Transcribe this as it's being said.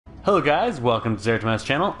Hello guys, welcome to Zaretameth's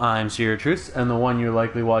channel. I'm Seer, and the one you're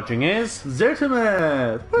likely watching is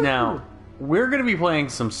Zaretameth! Now, we're going to be playing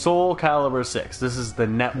some Soulcalibur 6. This is the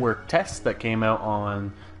network test that came out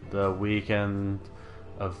on the weekend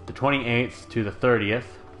of the 28th to the 30th.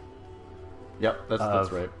 Yep,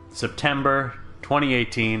 that's right. September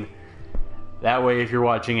 2018. That way, if you're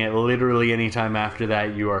watching it literally anytime after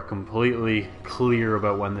that, you are completely clear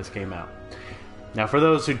about when this came out. Now, for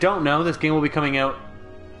those who don't know, this game will be coming out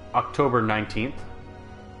October 19th.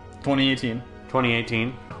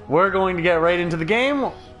 2018. We're going to get right into the game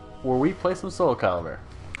where we play some Soulcalibur.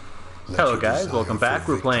 Hello guys, welcome back.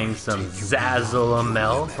 We're playing some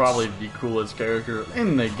Zasalamel. Probably the coolest character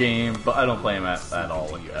in the game, but I don't play him at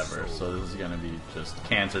all ever, so this is gonna be just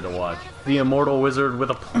cancer to watch. The immortal wizard with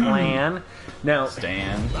a plan. Now,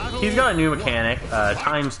 Stan. He's got a new mechanic,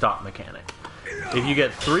 time stop mechanic. If you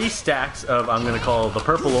get 3 stacks of, I'm going to call the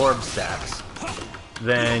purple orb stacks,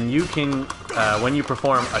 then you can, when you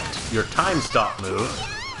perform your time stop move,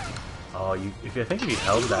 I think if you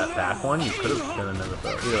held that back one, you could have done another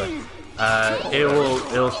throw.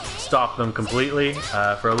 It'll stop them completely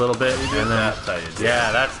for a little bit, and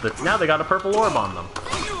then now they got a purple orb on them.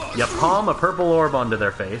 You palm a purple orb onto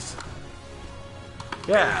their face.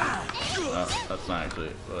 Yeah. That's not actually.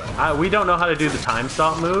 We don't know how to do the time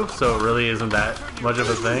stop move, so it really isn't that much of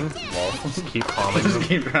a thing. Well, just keep palming. Just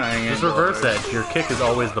keep trying. Just reverse edge. Your kick is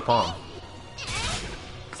always the palm.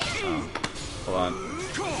 Hold on.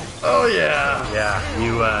 Oh yeah. Yeah,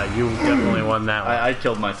 you definitely won that one. I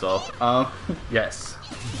killed myself. Yes.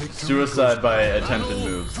 Suicide by attempted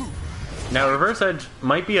moves. Now, reverse edge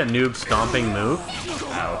might be a noob stomping move.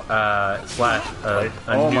 Ow. Slash oh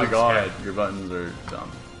my noob god, scare. your buttons are dumb.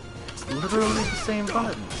 It's literally the same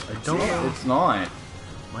buttons. I don't know. It's not.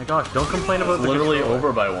 My gosh, don't complain about it's the literally controller.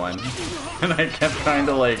 over by 1. And I kept trying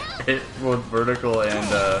to like hit both vertical and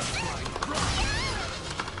the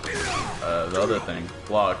other thing,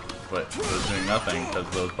 block, but it was doing nothing because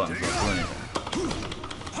those buttons don't do anything.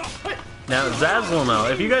 Now, Zasalamel,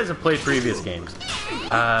 if you guys have played previous games,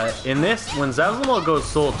 in this, when Zasalamel goes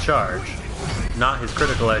Soul Charge, not his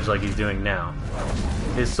critical edge like he's doing now,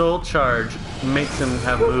 his Soul Charge makes him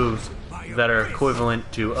have moves that are equivalent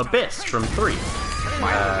to Abyss from 3.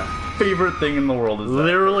 My favorite thing in the world is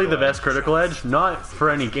literally the best critical edge, not for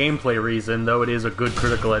any gameplay reason, though it is a good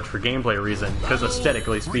critical edge for gameplay reason, because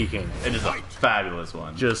aesthetically speaking, it is a fabulous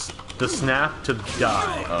one. Just the snap to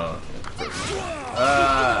die.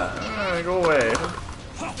 Go away.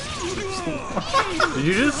 Did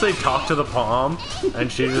you just say talk to the palm? And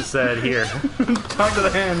she just said, here. Talk to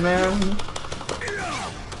the hand, man.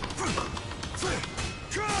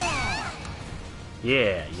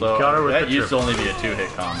 Yeah, you got her with that the used to only be a 2-hit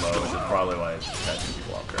combo, which is probably why it's catching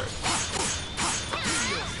people off guard.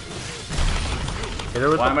 Hit her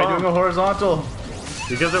with why the am palm. I doing a horizontal?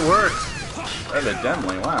 Because it works.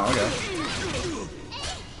 Evidently, wow, okay.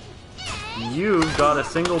 You've got a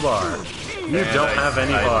single bar. You don't have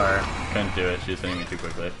any bar. Couldn't do it, she was hitting me too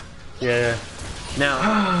quickly. Yeah.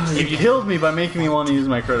 Now, you killed me by making me want to use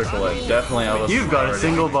my critical edge. Definitely I was. You've got a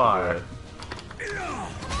single bar.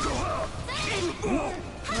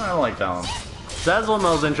 I don't like that one.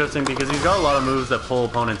 Zasalamel's interesting because he's got a lot of moves that pull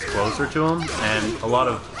opponents closer to him, and a lot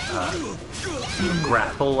of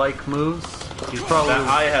grapple-like moves. He's probably that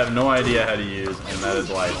I have no idea how to use, and that is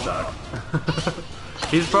why I suck.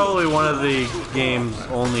 He's probably one of the game's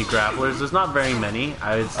only grapplers. There's not very many,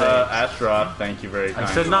 I would say. Astroth, thank you very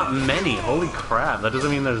kindly. I said not many. Holy crap, that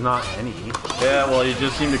doesn't mean there's not any. Yeah, well, you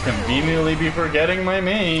just seem to conveniently be forgetting my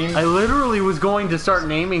main. I literally was going to start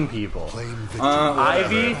naming people.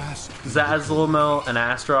 Ivy, Zasalamel, and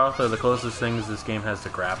Astroth are the closest things this game has to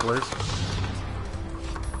grapplers.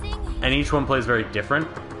 And each one plays very different.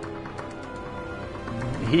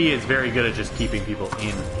 He is very good at just keeping people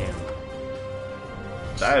in him.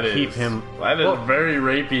 That is very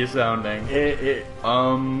rapey sounding.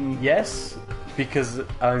 Yes, because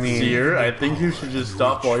I mean, Seer, I think you should just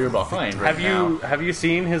stop while you're behind. Have you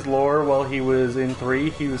seen his lore while he was in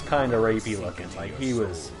 3? He was kind of rapey looking. Like he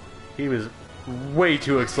was way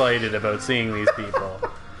too excited about seeing these people.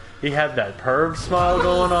 He had that perv smile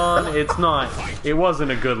going on. It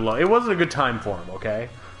wasn't a good look. It wasn't a good time for him. Okay.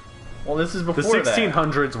 Well, this is before the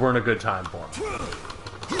 1600s weren't a good time for him.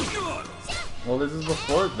 Well, this is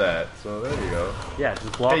before that, so there you go. Yeah,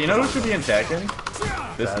 just block. Hey, you know who should be in Tekken?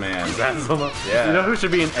 This man. Zasalamel. Yeah. You know who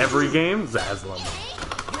should be in every game? Zasalamel.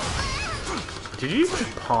 Did you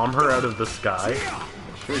just palm her out of the sky? I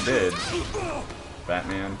sure did.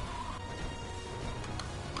 Batman.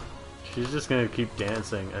 She's just gonna keep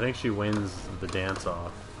dancing. I think she wins the dance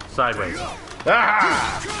off. Sideways.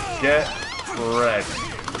 Ah! Get wrecked.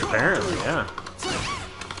 Apparently, yeah.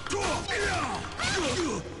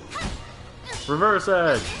 Reverse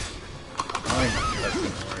edge. I think that's gonna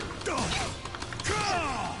work.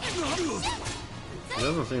 He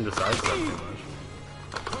doesn't seem to sidestep too much.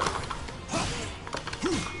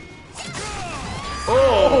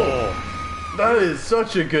 Oh! That is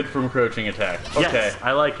such a good from crouching attack. Okay. Yes,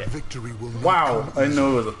 I like it. Wow, I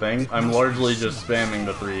know it was a thing. I'm largely just spamming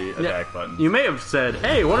the 3 attack buttons. You may have said,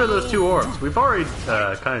 hey, what are those 2 orbs? We've already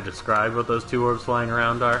kind of described what those 2 orbs flying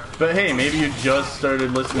around are. But hey, maybe you just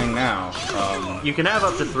started listening now. You can have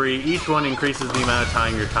up to 3. Each one increases the amount of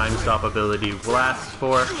time your time stop ability lasts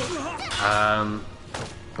for.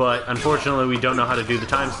 But unfortunately, we don't know how to do the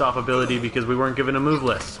time stop ability because we weren't given a move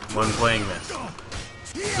list when playing this.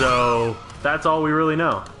 So that's all we really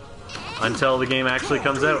know until the game actually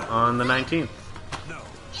comes out on the 19th.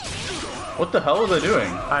 What the hell was I doing?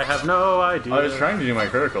 I have no idea. I was trying to do my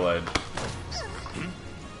critical edge.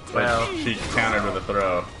 But Well, she countered with a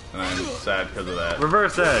throw, and I'm sad because of that.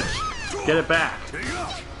 reverse edge. Get it back.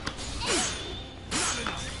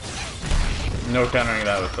 No countering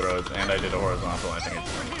that with throws, and I did a horizontal. I think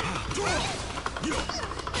it's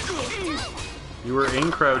You were in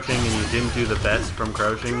crouching and you didn't do the best from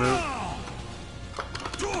crouching move.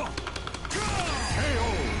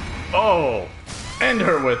 oh, end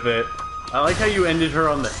her with it. I like how you ended her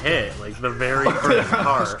on the hit, like the very first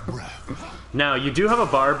part. Now, you do have a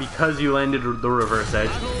bar because you landed the reverse edge.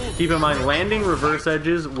 Keep in mind, landing reverse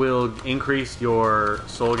edges will increase your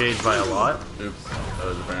soul gauge by a lot. Oops, that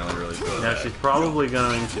was apparently really good. Now, she's probably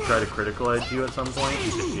going to try to critical edge you at some point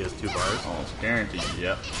because she has 2 bars. Almost guaranteed.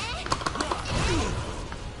 Yep.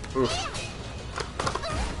 Oof.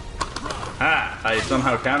 Ha! I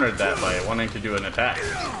somehow countered that by wanting to do an attack.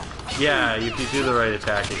 Yeah, if you do the right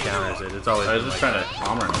attack, it counters it. It's always I was been just like trying to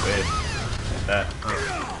palm her in the face. Like that.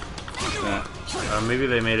 Yeah. maybe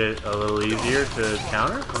they made it a little easier to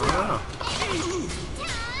counter? I don't know.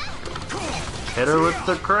 Hit her with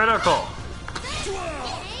the critical!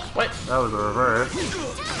 What? That was a reverse.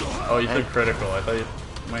 Oh, you took critical. I thought you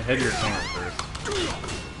might hit your finger first.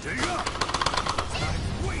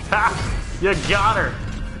 Ha! You got her!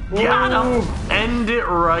 Got him! End it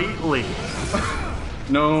rightly.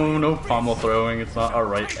 No pommel throwing. It's not a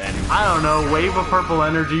right end. I don't know, wave of purple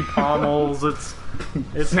energy, pommels, it's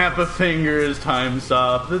Snap of fingers, time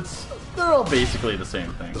stop. They're all basically the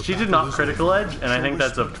same thing. She did not critical edge, and I think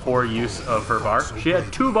that's a poor use of her bar. She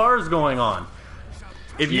had 2 bars going on.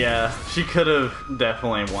 Yeah, she could have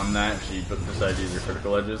definitely won that if she decided to use her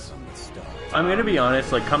critical edges. I'm gonna be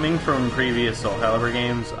honest, like coming from previous Soulcalibur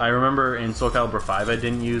games, I remember in Soulcalibur 5 I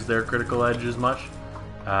didn't use their critical edge as much.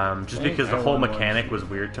 Just because the whole mechanic was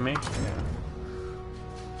weird to me.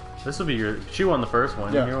 This will be your... She won the first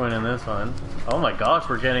one, Yeah. you're winning this one. Oh my gosh,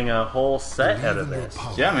 we're getting a whole set out of this.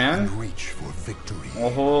 Yeah, man. A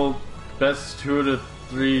whole best 2 out of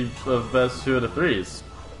 3 of best 2 out of 3s.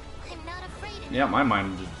 Yeah, my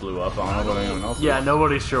mind just blew up. I don't know about anyone else. Yeah,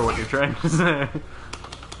 nobody's sure what you're trying to say.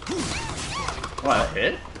 What, a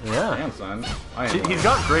hit? Yeah. Damn, son. He's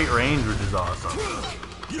got great range, which is awesome.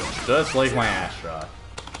 Just like my Astra.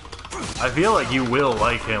 I feel like you will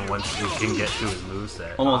like him once you can get to his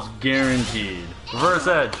moveset. Almost guaranteed. Reverse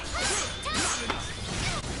edge.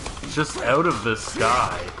 Just out of the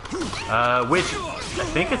sky. Which, I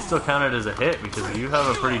think it's still counted as a hit because you have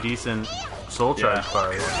a pretty decent soul charge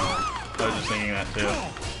bar. I was just thinking that too.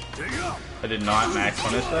 I did not max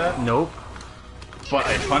punish that, Nope. but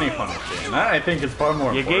I funny punished it, and that I think is far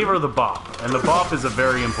more You important. gave her the bop, and the bop is a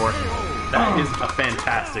very important move. That is a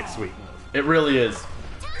fantastic sweet move. It really is.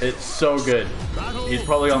 It's so good. He's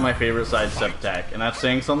probably on my favorite sidestep attack, and that's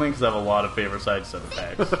saying something because I have a lot of favorite sidestep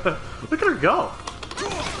attacks. Look at her go.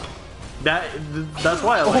 That's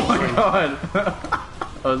why I like Oh my doing- god!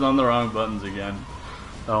 I was on the wrong buttons again.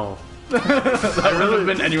 Oh. That would have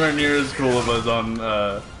been anywhere near as cool if I was on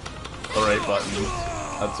the right buttons.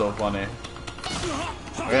 That's so funny.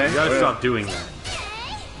 Okay, You gotta stop doing that.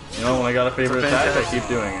 You know, when I got a favorite attack, I fantastic- keep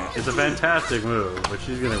doing it. It's a fantastic move, but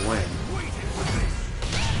she's gonna win.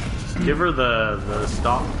 Just give her the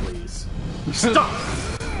stop, please. Stop!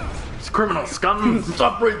 It's criminal scum!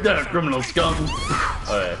 Stop right there, criminal scum!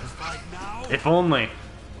 Okay. If only.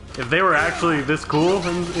 If they were actually this cool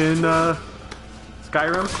in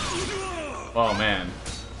Skyrim. Oh man.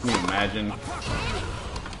 Can you imagine?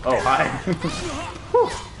 Oh, hi.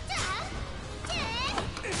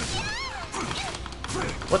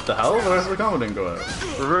 What the hell? The rest of the combo didn't go out.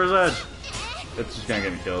 Reverse edge. It's just gonna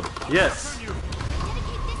get me killed. Yes.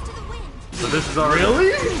 So this is already...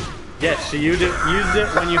 Really? Yes, she used it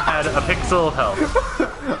when you had a pixel of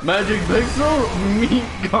health. Magic pixel, meat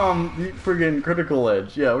gum, friggin' critical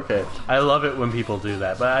edge. Yeah, okay. I love it when people do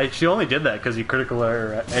that, but she only did that because you critical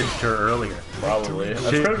edged her earlier. Probably. I've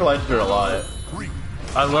critical edged her a lot.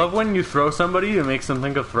 I love when you throw somebody, it makes them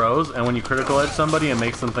think of throws, and when you critical edge somebody, it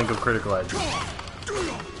makes them think of critical edges.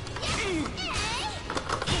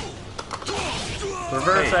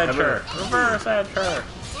 Reverse edge her. Reverse edge her.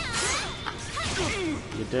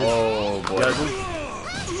 You did. Oh boy.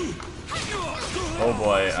 Oh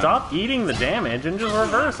boy. Stop eating the damage and just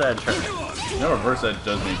reverse edge her. No, reverse edge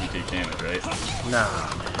does make you take damage, right? Nah,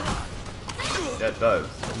 man. Yeah, it does.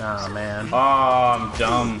 Nah, man. Oh, I'm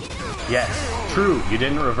dumb. Yes, true. You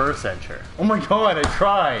didn't reverse edge her. Oh my god, I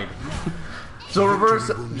tried. So reverse,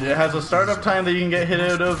 it has a startup time that you can get hit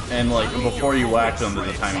out of, and like before you whack them,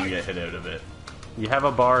 there's a time you can get hit out of it. You have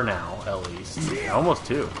a bar now, at least. Almost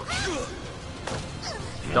 2.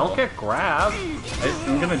 Don't get grabbed.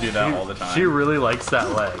 I'm gonna do that all the time. She really likes that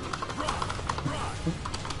leg.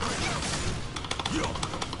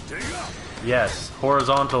 Yes,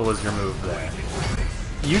 horizontal was your move there.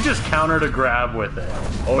 You just countered a grab with it.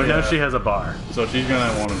 Oh, but yeah. now she has a bar. So she's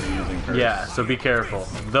gonna want to be using hers. Yeah, so be careful.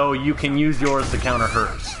 Though you can use yours to counter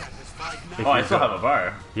hers. Oh, I still have a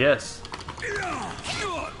bar. Yes.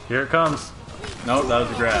 Here it comes. Nope, that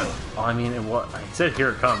was a grab. Oh, I mean, I said here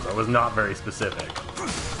it comes. I was not very specific.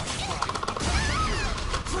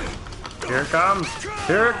 Here it comes.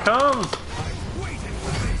 Here it comes.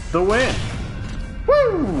 The win.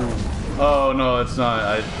 Woo! Oh no, it's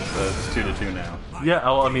not. It's 2-2 now. Yeah,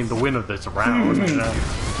 well, I mean, the win of this round.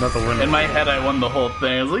 Not the win. In my head, I won the whole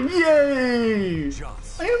thing. I was like, yay!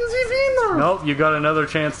 I haven't seen Nope, you got another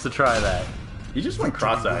chance to try that. You just went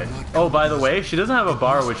cross-eyed. Oh, by the way, she doesn't have a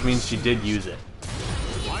bar, which means she did use it.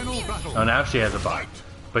 Oh, now she has a bar.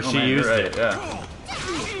 But she used it. Yeah.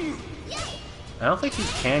 I don't think he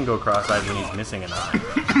can go cross-eyed when he's missing an eye.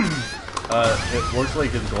 It looks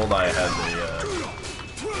like his gold eye has a,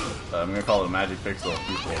 I'm gonna call it a magic pixel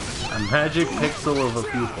pupil. A magic pixel of a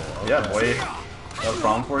pupil. Okay. Yeah, boy. That a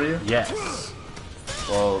problem for you? Yes.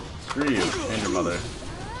 Well, screw you and your mother.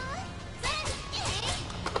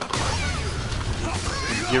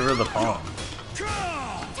 Give her the palm.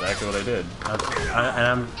 Exactly what I did.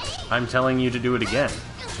 And I'm telling you to do it again.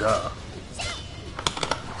 Duh.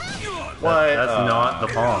 What? That's not the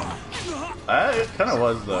palm. It kind of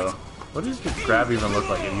was, though. What does your grab even look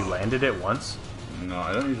like? Have you landed it once? No,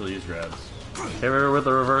 I don't usually use grabs. Hit her with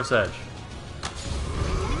the reverse edge.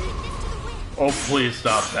 Oh, please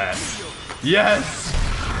stop that. Yes!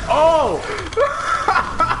 Oh!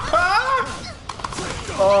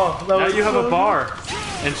 Oh, that Now was you have a so bar.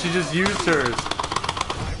 And she just used hers.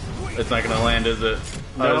 It's not gonna land, is it?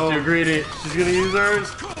 No. I was too greedy. She's gonna use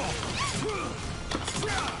hers.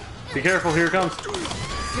 Be careful, here it comes.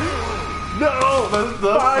 No! That's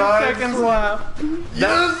the 5 seconds left.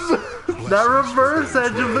 Yes! That reverse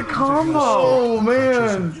edge of the combo! Oh,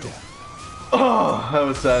 man! Oh, that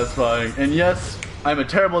was satisfying. And yes, I'm a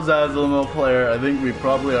terrible Zasalamel player. I think we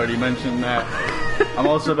probably already mentioned that. I'm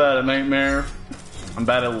also bad at Nightmare. I'm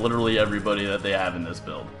bad at literally everybody that they have in this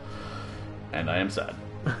build. And I am sad.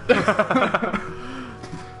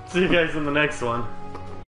 See you guys in the next one.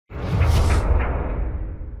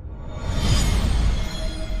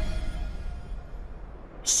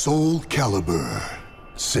 Soulcalibur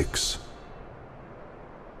 6.